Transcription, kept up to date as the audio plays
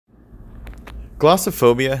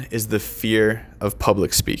Glossophobia is the fear of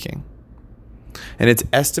public speaking, and it's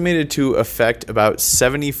estimated to affect about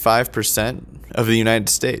 75% of the United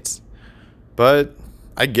States. But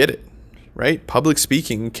I get it, right? Public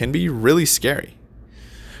speaking can be really scary.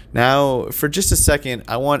 Now, for just a second,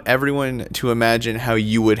 I want everyone to imagine how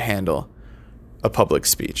you would handle a public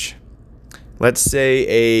speech. Let's say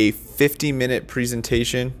a 50-minute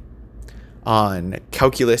presentation on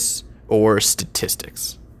calculus or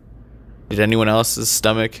statistics. Did anyone else's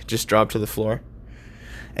stomach just drop to the floor?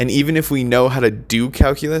 And even if we know how to do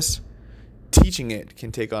calculus, teaching it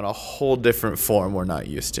can take on a whole different form we're not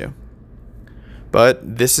used to.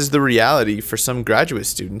 But this is the reality for some graduate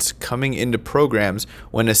students coming into programs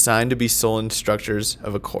when assigned to be sole instructors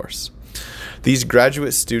of a course. These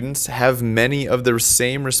graduate students have many of the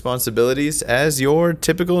same responsibilities as your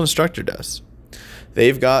typical instructor does.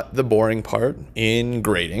 They've got the boring part in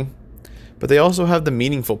grading, but they also have the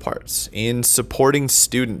meaningful parts in supporting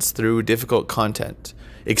students through difficult content,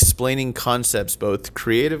 explaining concepts both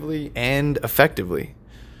creatively and effectively.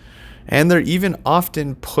 And they're even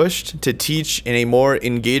often pushed to teach in a more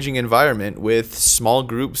engaging environment with small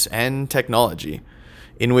groups and technology,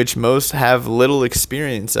 in which most have little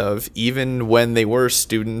experience of, even when they were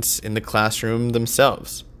students in the classroom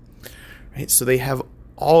themselves. Right? So they have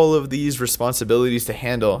all of these responsibilities to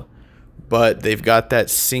handle, but they've got that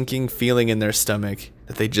sinking feeling in their stomach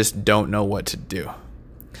that they just don't know what to do.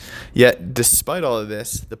 Yet, despite all of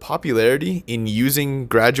this, the popularity in using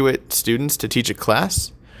graduate students to teach a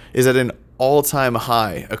class is at an all-time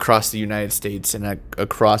high across the United States and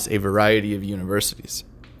across a variety of universities.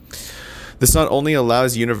 This not only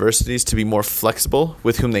allows universities to be more flexible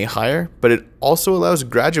with whom they hire, but it also allows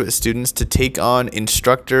graduate students to take on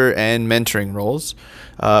instructor and mentoring roles,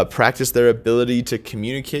 practice their ability to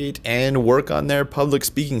communicate, and work on their public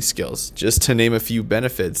speaking skills, just to name a few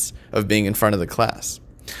benefits of being in front of the class.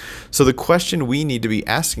 So the question we need to be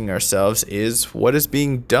asking ourselves is, what is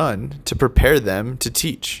being done to prepare them to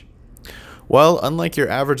teach? Well, unlike your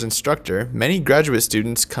average instructor, many graduate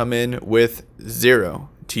students come in with zero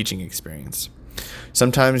teaching experience.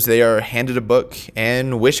 Sometimes they are handed a book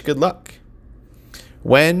and wish good luck.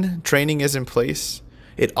 When training is in place,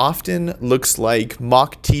 it often looks like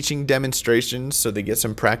mock teaching demonstrations, so they get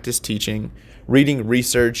some practice teaching, reading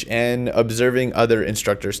research, and observing other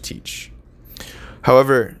instructors teach.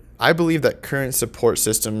 However, I believe that current support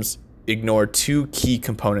systems ignore two key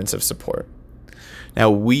components of support. Now,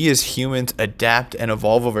 we as humans adapt and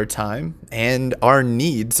evolve over time, and our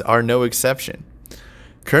needs are no exception.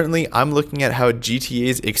 Currently, I'm looking at how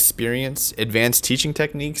GTAs experience advanced teaching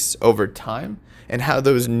techniques over time and how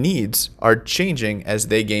those needs are changing as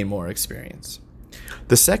they gain more experience.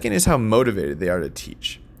 The second is how motivated they are to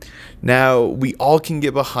teach. Now, we all can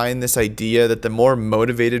get behind this idea that the more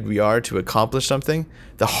motivated we are to accomplish something,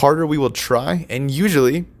 the harder we will try, and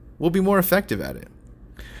usually we'll be more effective at it.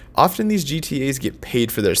 Often these GTAs get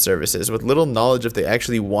paid for their services with little knowledge if they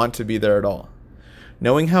actually want to be there at all.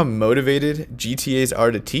 Knowing how motivated GTAs are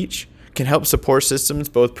to teach can help support systems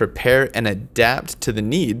both prepare and adapt to the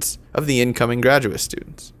needs of the incoming graduate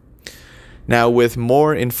students. Now, with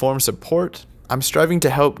more informed support, I'm striving to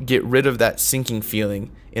help get rid of that sinking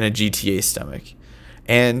feeling in a GTA stomach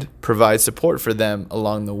and provide support for them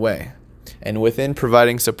along the way. And within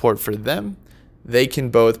providing support for them, they can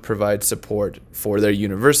both provide support for their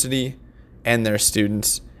university and their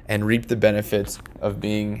students and reap the benefits of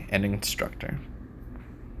being an instructor.